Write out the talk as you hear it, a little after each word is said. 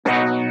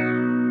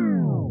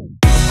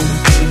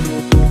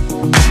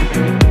Today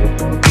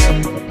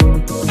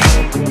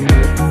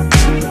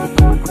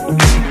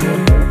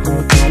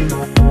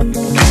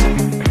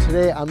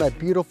I'm at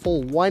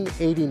beautiful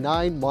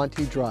 189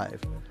 Monty Drive.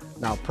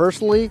 Now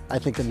personally, I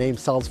think the name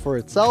sells for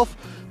itself,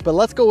 but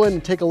let's go in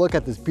and take a look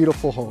at this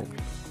beautiful home.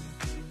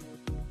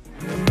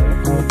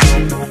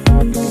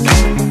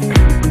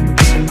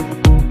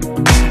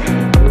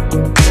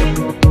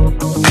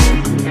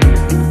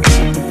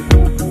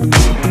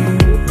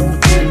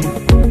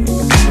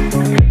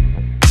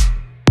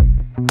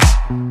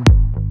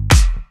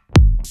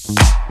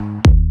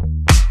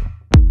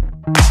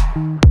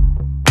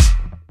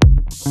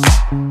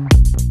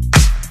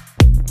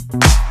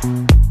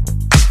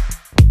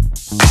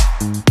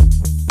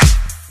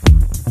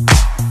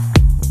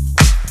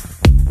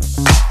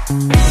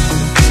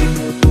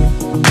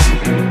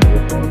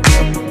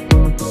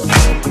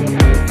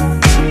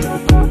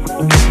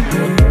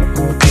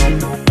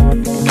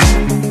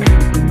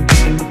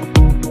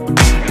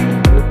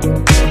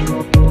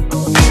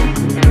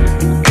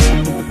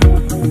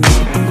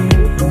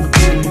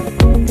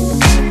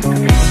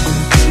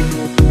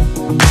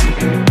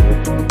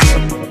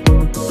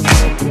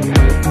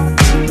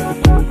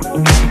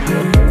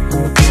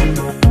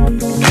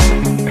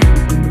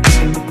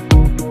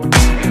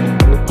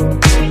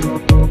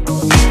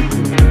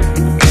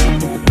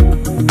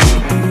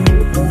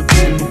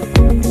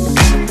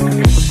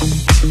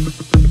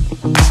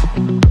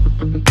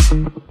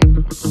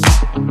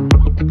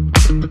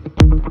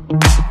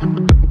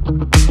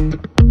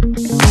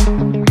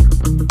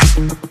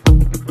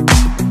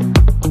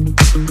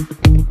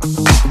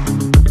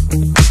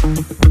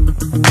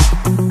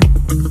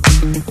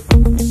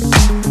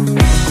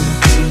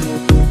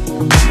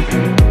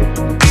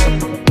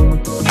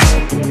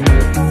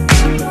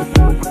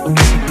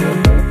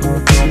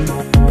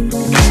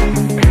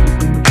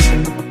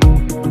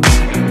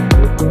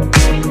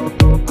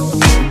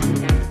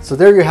 So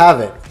there you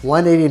have it,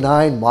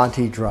 189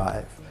 Monty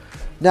Drive.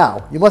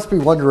 Now, you must be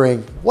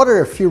wondering, what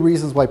are a few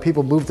reasons why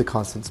people move to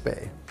Constance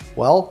Bay?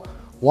 Well,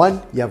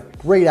 1, you have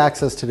great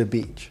access to the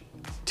beach.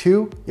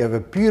 2, you have a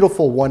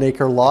beautiful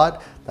 1-acre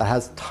lot that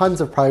has tons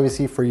of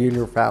privacy for you and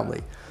your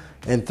family.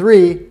 And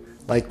 3,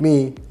 like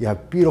me, you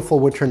have beautiful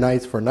winter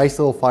nights for a nice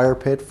little fire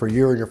pit for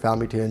you and your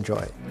family to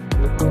enjoy.